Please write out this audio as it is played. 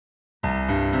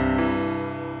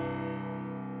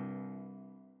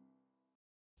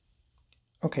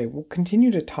Okay, we'll continue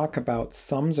to talk about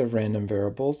sums of random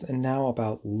variables and now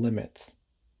about limits.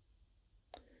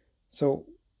 So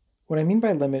what I mean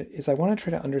by limit is I want to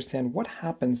try to understand what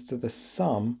happens to the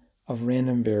sum of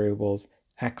random variables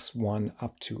x1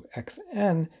 up to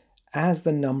xn as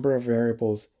the number of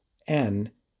variables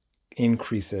n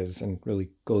increases and really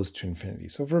goes to infinity.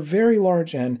 So for very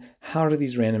large n, how do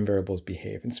these random variables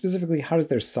behave? And specifically, how does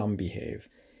their sum behave?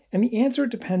 And the answer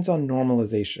depends on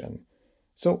normalization.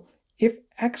 So if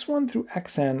x1 through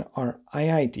xn are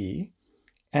IID,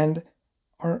 and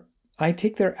I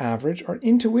take their average, our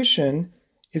intuition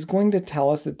is going to tell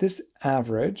us that this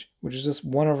average, which is just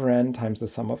 1 over n times the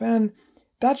sum of n,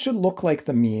 that should look like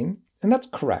the mean, and that's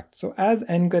correct. So as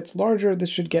n gets larger, this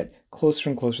should get closer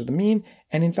and closer to the mean.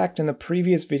 And in fact, in the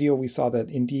previous video, we saw that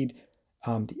indeed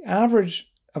the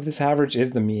average of this average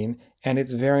is the mean, and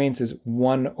its variance is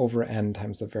 1 over n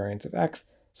times the variance of x.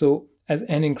 So as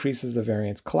n increases, the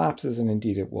variance collapses, and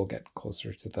indeed it will get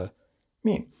closer to the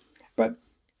mean. But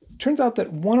it turns out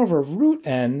that 1 over root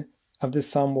n of this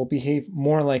sum will behave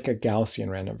more like a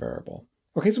Gaussian random variable.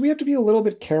 Okay, so we have to be a little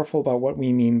bit careful about what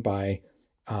we mean by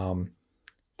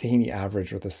taking the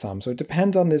average or the sum. So it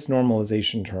depends on this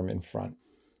normalization term in front.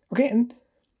 Okay, and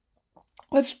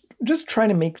let's just try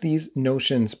to make these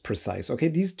notions precise. Okay,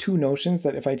 these two notions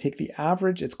that if I take the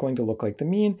average, it's going to look like the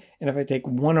mean, and if I take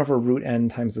 1 over root n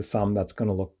times the sum, that's going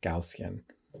to look Gaussian.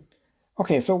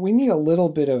 Okay, so we need a little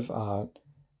bit of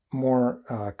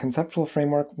more conceptual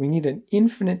framework. We need an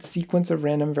infinite sequence of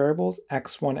random variables,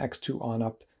 x1, x2 on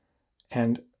up,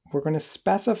 and we're going to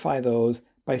specify those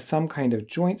by some kind of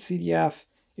joint CDF.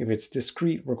 If it's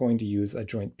discrete, we're going to use a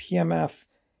joint PMF,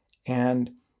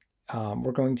 and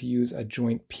we're going to use a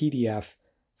joint PDF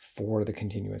for the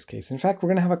continuous case. In fact, we're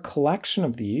going to have a collection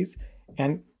of these,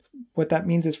 and what that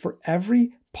means is for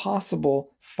every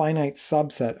possible finite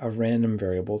subset of random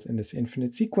variables in this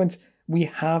infinite sequence, we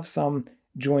have some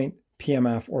joint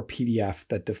PMF or PDF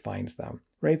that defines them,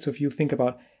 right? So if you think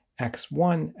about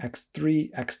x1,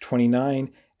 x3,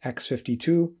 x29,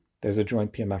 x52, there's a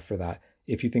joint PMF for that.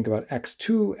 If you think about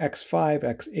x2, x5,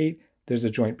 x8, there's a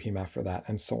joint PMF for that,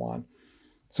 and so on.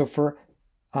 So for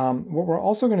what we're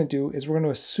also going to do is we're going to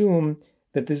assume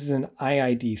that this is an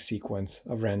IID sequence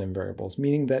of random variables,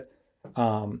 meaning that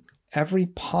every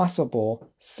possible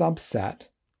subset,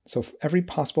 so every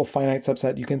possible finite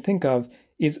subset you can think of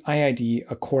is IID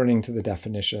according to the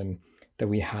definition that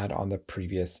we had on the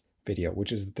previous video,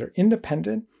 which is that they're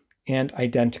independent and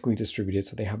identically distributed,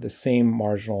 so they have the same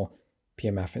marginal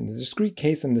PMF in the discrete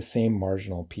case and the same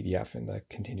marginal PDF in the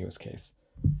continuous case.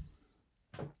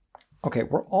 Okay,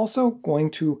 we're also going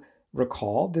to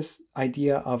recall this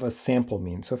idea of a sample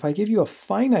mean. So if I give you a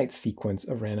finite sequence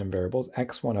of random variables,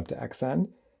 x1 up to xn,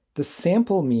 the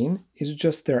sample mean is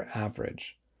just their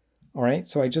average. All right,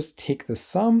 so I just take the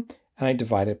sum and I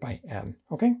divide it by n.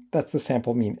 Okay, that's the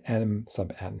sample mean, m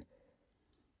sub n.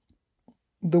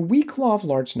 The weak law of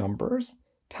large numbers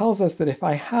tells us that if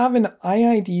I have an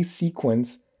IID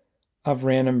sequence of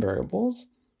random variables,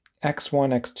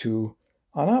 x1, x2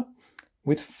 on up,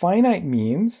 with finite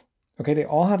means, okay, they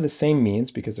all have the same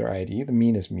means because they're IID, the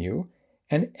mean is mu,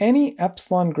 and any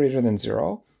epsilon greater than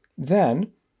 0,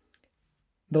 then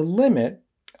the limit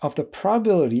of the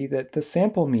probability that the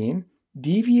sample mean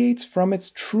deviates from its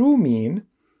true mean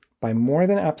by more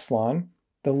than epsilon,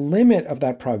 the limit of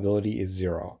that probability is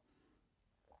 0.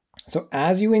 So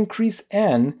as you increase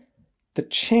n, the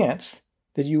chance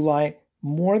that you lie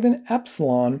more than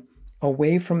epsilon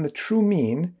away from the true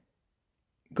mean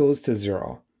goes to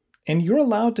 0. And you're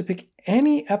allowed to pick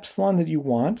any epsilon that you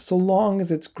want so long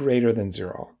as it's greater than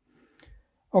 0.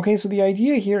 Okay, so the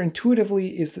idea here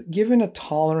intuitively is that given a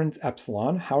tolerance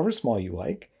epsilon, however small you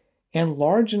like, and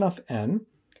large enough n,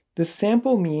 the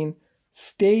sample mean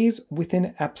stays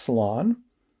within epsilon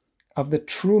of the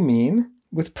true mean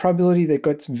with probability that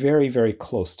gets very, very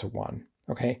close to 1,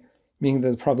 okay? Meaning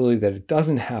that the probability that it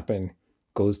doesn't happen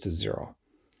goes to 0.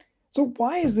 So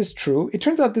why is this true? It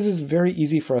turns out this is very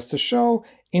easy for us to show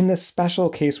in the special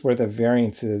case where the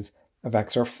variances of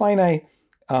x are finite.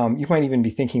 You might even be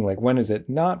thinking, like, when is it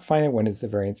not finite? When is the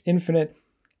variance infinite?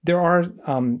 There are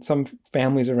some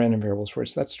families of random variables for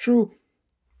which that's true.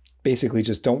 Basically,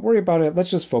 just don't worry about it. Let's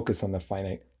just focus on the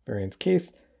finite variance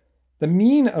case. The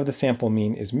mean of the sample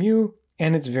mean is mu,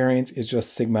 and its variance is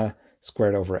just sigma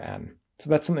squared over n. So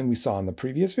that's something we saw in the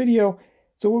previous video.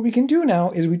 So what we can do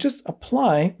now is we just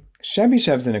apply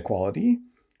Chebychev's inequality,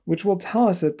 which will tell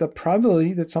us that the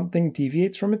probability that something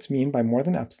deviates from its mean by more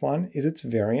than epsilon is its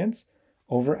variance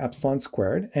over epsilon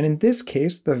squared. And in this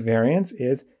case, the variance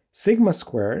is sigma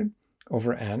squared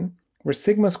over n, where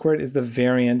sigma squared is the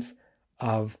variance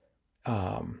of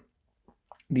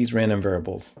these random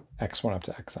variables, x1 up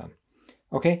to xn.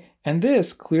 Okay, and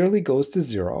this clearly goes to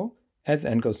 0 as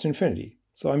n goes to infinity.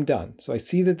 So I'm done. So I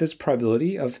see that this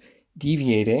probability of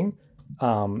deviating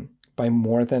by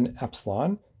more than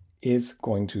epsilon is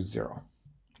going to 0.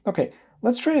 Okay,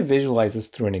 let's try to visualize this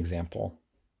through an example.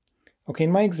 Okay,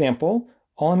 in my example,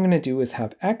 all I'm going to do is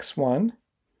have x1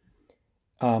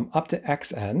 up to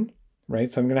xn,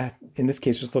 right? So I'm going to, in this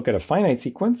case, just look at a finite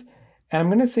sequence, and I'm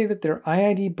going to say that they're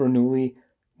IID Bernoulli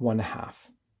 1/2,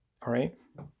 all right?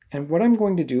 And what I'm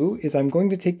going to do is I'm going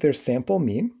to take their sample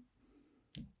mean,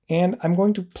 and I'm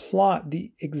going to plot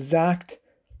the exact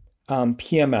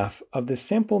PMF of the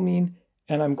sample mean,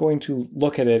 and I'm going to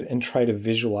look at it and try to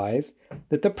visualize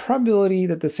that the probability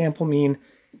that the sample mean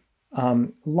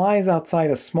lies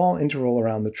outside a small interval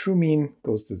around the true mean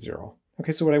goes to 0.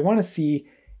 Okay, so what I want to see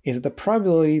is the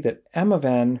probability that m of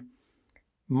n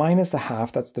minus the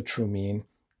half, that's the true mean,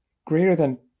 greater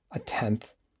than a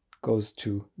tenth goes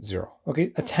to 0.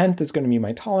 Okay, a tenth is going to be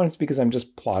my tolerance because I'm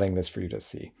just plotting this for you to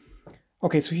see.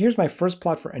 Okay, so here's my first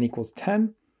plot for n equals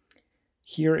 10.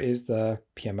 Here is the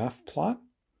PMF plot.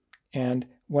 And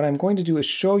what I'm going to do is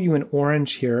show you in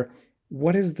orange here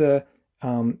what is the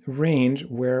range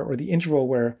where, or the interval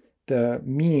where the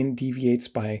mean deviates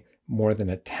by more than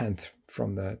a tenth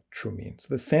from the true mean. So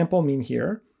the sample mean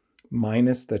here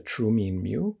minus the true mean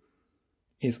mu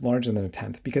is larger than a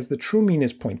tenth because the true mean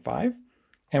is 0.5.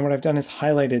 And what I've done is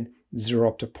highlighted 0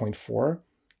 up to 0.4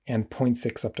 and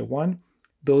 0.6 up to 1.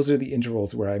 Those are the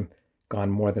intervals where I'm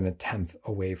gone more than a tenth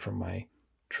away from my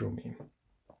true mean.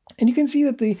 And you can see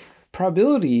that the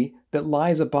probability that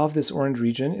lies above this orange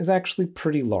region is actually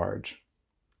pretty large.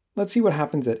 Let's see what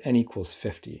happens at n equals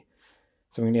 50.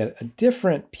 So I'm going to get a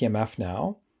different PMF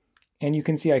now, and you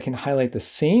can see I can highlight the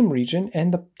same region,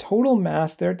 and the total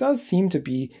mass there does seem to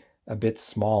be a bit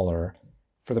smaller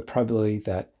for the probability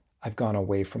that I've gone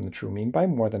away from the true mean by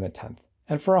more than a tenth.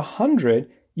 And for 100,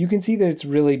 you can see that it's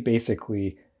really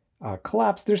basically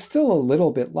collapsed. There's still a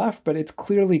little bit left, but it's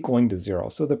clearly going to 0.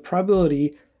 So the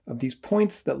probability of these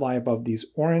points that lie above these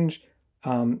orange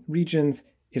regions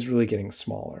is really getting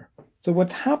smaller. So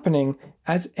what's happening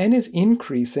as n is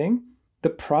increasing, the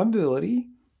probability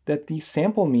that the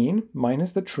sample mean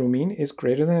minus the true mean is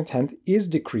greater than a tenth is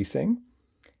decreasing.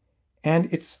 And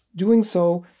it's doing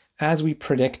so as we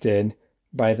predicted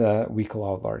by the weak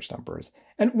law of large numbers.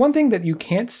 And one thing that you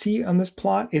can't see on this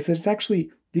plot is that it's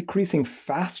actually decreasing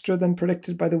faster than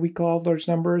predicted by the weak law of large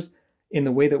numbers in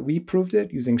the way that we proved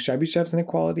it using Chebychev's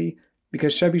inequality,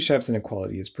 because Chebychev's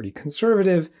inequality is pretty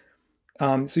conservative.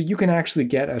 So you can actually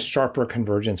get a sharper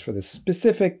convergence for this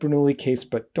specific Bernoulli case,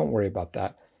 but don't worry about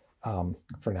that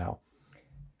for now.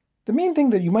 The main thing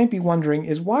that you might be wondering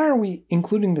is why are we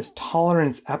including this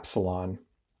tolerance epsilon?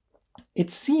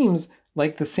 It seems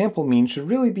like the sample mean should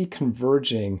really be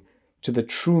converging to the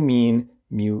true mean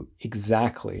mu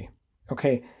exactly.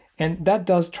 Okay, and that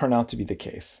does turn out to be the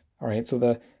case. All right, so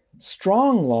the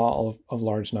strong law of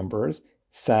large numbers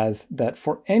says that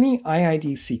for any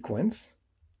IID sequence,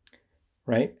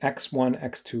 right, x1,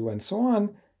 x2, and so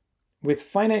on, with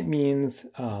finite means,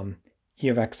 e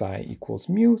of xi equals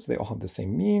mu, so they all have the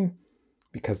same mean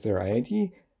because they're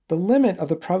IID, the limit of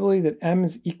the probability that m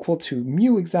is equal to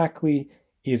mu exactly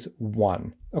is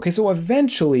 1. Okay, so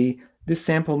eventually this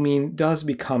sample mean does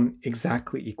become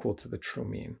exactly equal to the true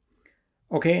mean.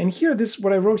 Okay, and here,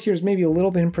 what I wrote here is maybe a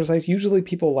little bit imprecise. Usually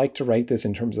people like to write this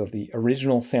in terms of the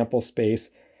original sample space.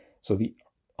 So the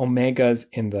omegas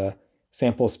in the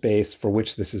sample space for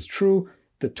which this is true,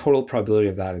 the total probability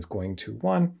of that is going to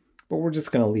 1, but we're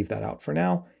just going to leave that out for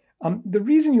now. The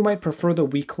reason you might prefer the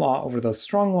weak law over the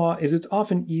strong law is it's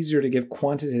often easier to give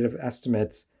quantitative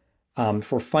estimates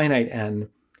for finite n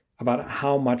about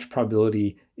how much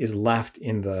probability is left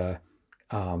in the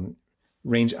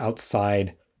range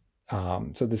outside.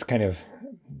 So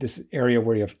this area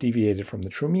where you have deviated from the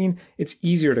true mean, it's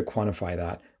easier to quantify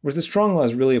that. Whereas the strong law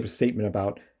is really a statement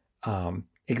about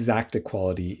exact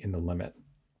equality in the limit.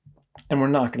 And we're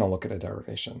not going to look at a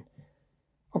derivation.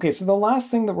 Okay, so the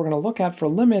last thing that we're going to look at for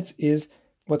limits is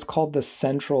what's called the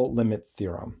central limit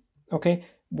theorem. Okay,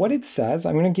 what it says,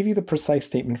 I'm going to give you the precise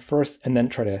statement first and then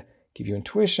try to give you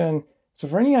intuition. So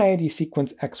for any IID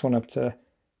sequence x1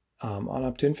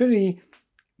 up to infinity,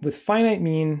 with finite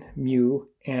mean mu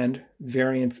and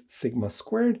variance sigma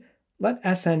squared, let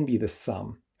Sn be the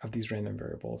sum of these random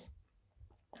variables.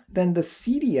 Then the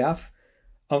CDF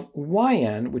of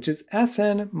Yn, which is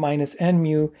Sn minus n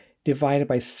mu divided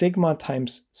by sigma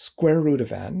times square root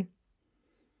of n.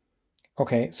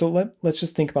 Okay, so let's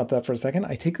just think about that for a second.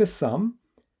 I take the sum,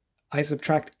 I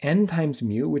subtract n times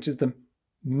mu, which is the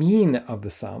mean of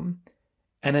the sum,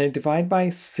 and I divide by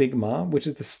sigma, which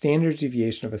is the standard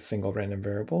deviation of a single random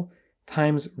variable,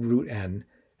 times root n.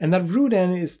 And that root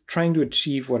n is trying to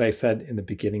achieve what I said in the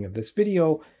beginning of this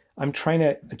video. I'm trying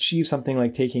to achieve something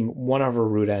like taking 1 over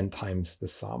root n times the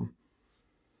sum.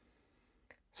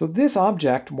 So this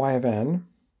object, y of n,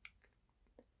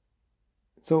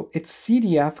 so its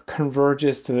CDF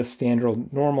converges to the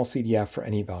standard normal CDF for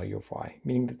any value of y,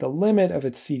 meaning that the limit of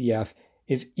its CDF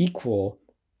is equal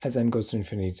as n goes to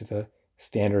infinity to the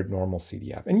standard normal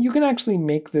CDF. And you can actually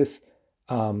make this,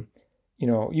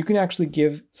 you can actually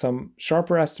give some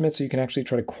sharper estimates, so you can actually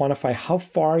try to quantify how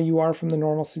far you are from the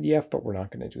normal CDF, but we're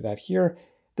not going to do that here.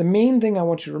 The main thing I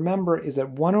want you to remember is that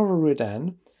 1 over root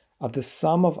n of the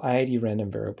sum of IID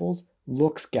random variables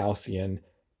looks Gaussian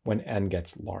when n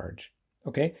gets large.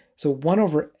 Okay, so 1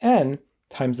 over n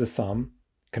times the sum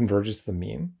converges to the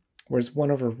mean, whereas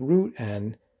 1 over root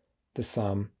n, the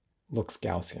sum looks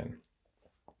Gaussian.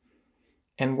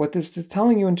 And what this is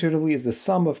telling you intuitively is the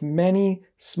sum of many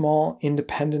small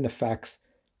independent effects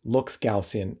looks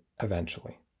Gaussian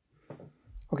eventually.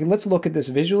 Okay, let's look at this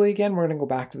visually again. We're going to go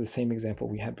back to the same example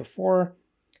we had before.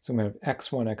 So I'm going to have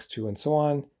x1, x2, and so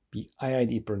on be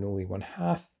IID Bernoulli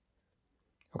 1/2.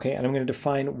 Okay, and I'm going to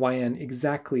define yn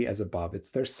exactly as above. It's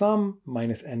their sum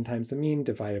minus n times the mean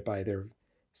divided by their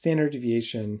standard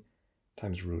deviation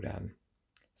times root n.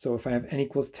 So if I have n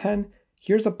equals 10,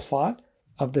 here's a plot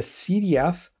of the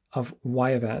CDF of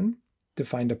y of n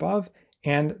defined above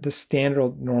and the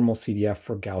standard normal CDF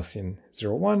for Gaussian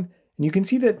 0, 1. And you can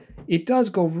see that it does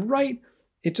go right,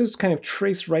 it just kind of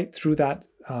trace right through that,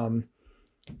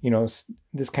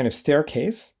 this kind of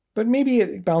staircase, but maybe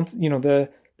it bounces,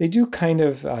 they do kind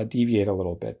of deviate a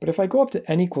little bit. But if I go up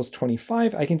to n equals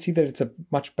 25, I can see that it's a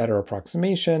much better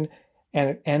approximation, and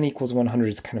at n equals 100,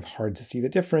 it's kind of hard to see the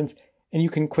difference. And you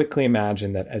can quickly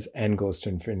imagine that as n goes to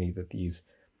infinity,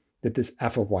 that this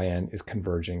f of yn is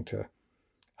converging to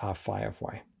phi of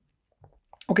y.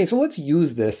 Okay, so let's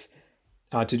use this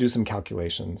to do some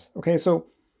calculations. Okay, so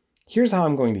here's how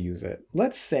I'm going to use it.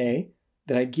 Let's say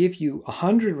that I give you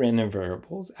 100 random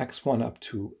variables, x1 up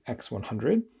to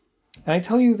x100, and I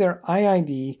tell you they're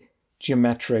IID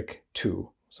geometric 2,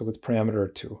 so with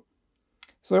parameter 2.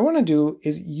 So what I want to do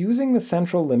is, using the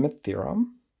central limit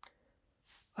theorem,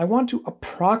 I want to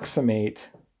approximate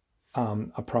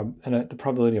the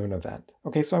probability of an event.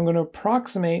 Okay, so I'm going to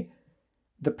approximate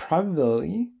the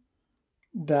probability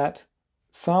that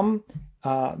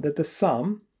the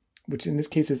sum, which in this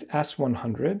case is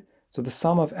S100, so the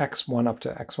sum of x1 up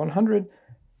to x100,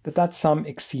 that sum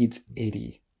exceeds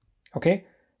 80. Okay,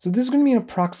 so this is going to be an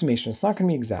approximation. It's not going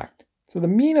to be exact. So the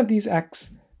mean of these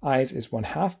xi's is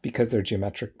 1/2 because they're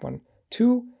geometric 1,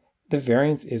 2. The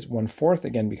variance is 1/4,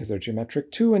 again, because they're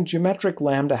geometric 2, and geometric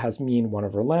lambda has mean 1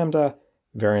 over lambda,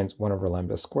 variance 1 over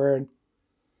lambda squared.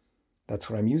 That's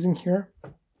what I'm using here.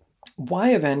 Y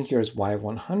of n here is y of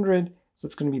 100, so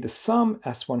it's going to be the sum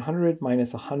S100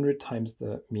 minus 100 times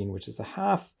the mean, which is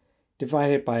 1/2,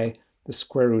 divided by the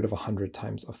square root of 100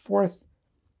 times 1/4.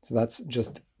 So that's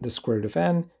just the square root of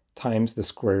n times the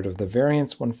square root of the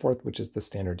variance 1/4, which is the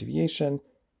standard deviation.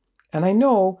 And I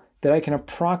know that I can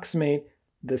approximate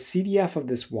the CDF of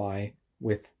this y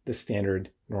with the standard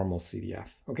normal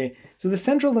CDF. Okay, so the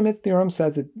central limit theorem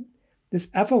says that this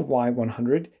f of y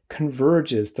 100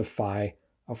 converges to phi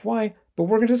of y, but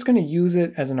we're just going to use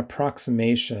it as an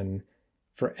approximation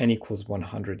for n equals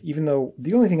 100, even though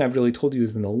the only thing I've really told you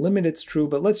is in the limit it's true,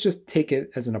 but let's just take it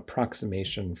as an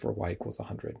approximation for y equals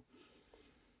 100.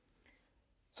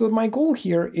 So my goal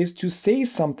here is to say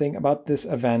something about this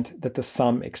event that the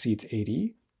sum exceeds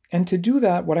 80. And to do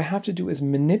that, what I have to do is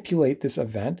manipulate this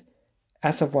event,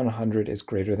 s of 100 is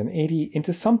greater than 80,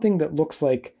 into something that looks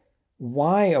like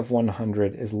y of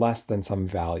 100 is less than some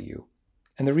value.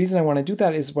 And the reason I want to do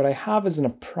that is what I have is an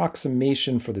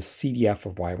approximation for the CDF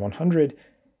of y of 100,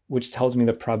 which tells me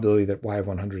the probability that y of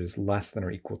 100 is less than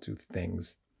or equal to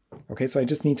things. Okay, so I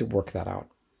just need to work that out.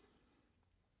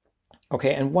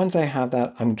 Okay, and once I have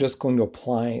that, I'm just going to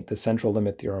apply the central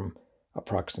limit theorem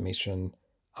approximation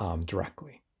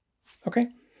directly. Okay,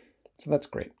 so that's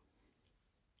great.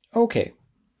 Okay,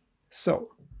 so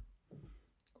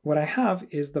what I have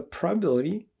is the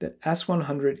probability that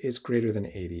S100 is greater than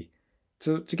 80.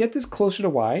 So to get this closer to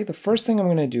y, the first thing I'm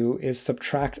going to do is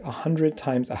subtract 100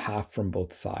 times 1/2 from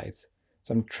both sides.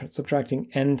 So I'm subtracting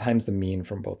n times the mean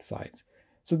from both sides.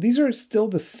 So these are still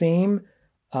the same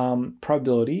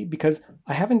probability because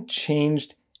I haven't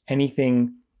changed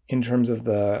anything in terms of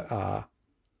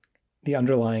the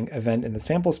underlying event in the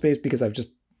sample space because I've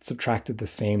just subtracted the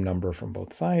same number from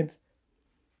both sides.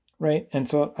 right? And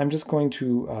so I'm just going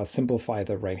to simplify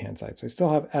the right-hand side. So I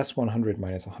still have S100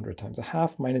 minus 100 times a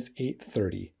half minus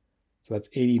 830. So that's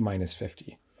 80 minus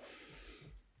 50.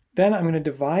 Then I'm going to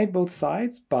divide both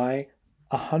sides by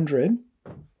 100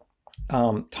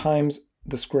 times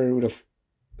the square root of,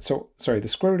 the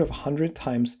square root of 100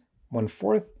 times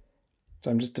 1/4. So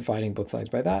I'm just dividing both sides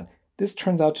by that. This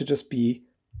turns out to just be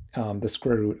the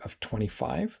square root of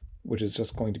 25, which is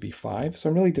just going to be 5. So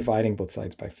I'm really dividing both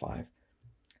sides by 5.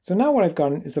 So now what I've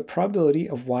gotten is the probability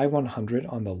of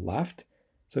y100 on the left.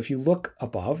 So if you look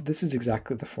above, this is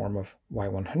exactly the form of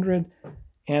y100.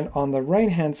 And on the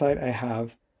right-hand side, I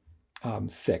have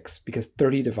 6, because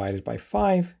 30 divided by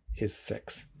 5 is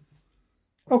 6.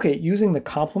 Okay, using the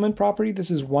complement property,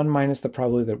 this is 1 minus the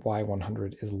probability that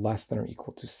y100 is less than or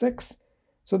equal to 6.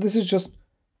 So this is just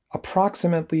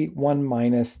approximately 1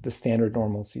 minus the standard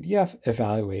normal CDF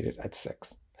evaluated at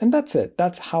 6. And that's it.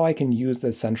 That's how I can use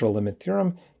the central limit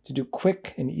theorem to do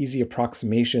quick and easy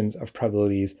approximations of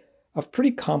probabilities of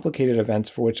pretty complicated events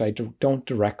for which I don't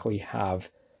directly have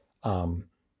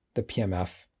the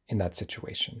PMF in that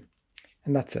situation.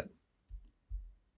 And that's it.